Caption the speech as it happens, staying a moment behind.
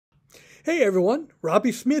Hey everyone,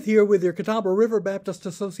 Robby Smith here with your Catawba River Baptist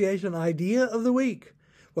Association Idea of the Week.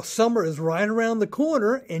 Well, summer is right around the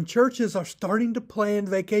corner and churches are starting to plan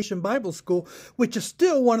Vacation Bible School, which is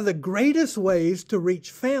still one of the greatest ways to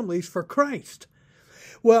reach families for Christ.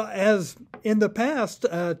 Well, as in the past,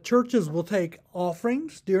 churches will take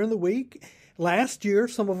offerings during the week. Last year,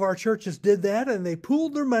 some of our churches did that and they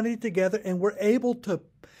pooled their money together and were able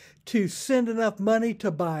to send enough money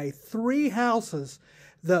to buy 3 houses,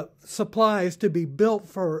 the supplies to be built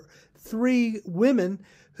for 3 women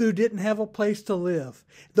who didn't have a place to live.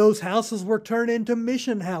 Those houses were turned into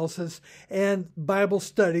mission houses and Bible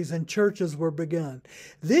studies and churches were begun.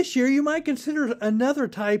 This year you might consider another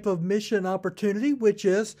type of mission opportunity, which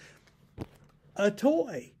is a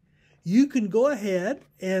toy. You can go ahead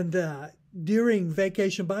and during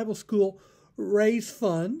Vacation Bible School raise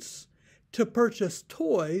funds to purchase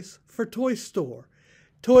toys for Toy Store.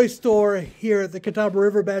 Toy Store here at the Catawba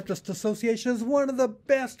River Baptist Association is one of the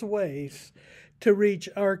best ways to reach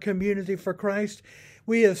our community for Christ.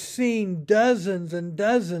 We have seen dozens and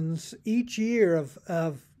dozens each year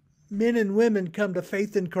of men and women come to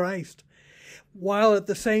faith in Christ, while at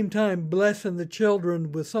the same time blessing the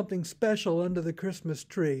children with something special under the Christmas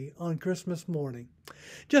tree on Christmas morning.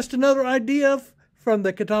 Just another idea from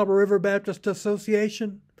the Catawba River Baptist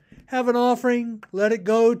Association. Have an offering, let it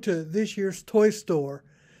go to this year's Toy Store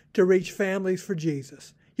to reach families for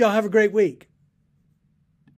Jesus. Y'all have a great week.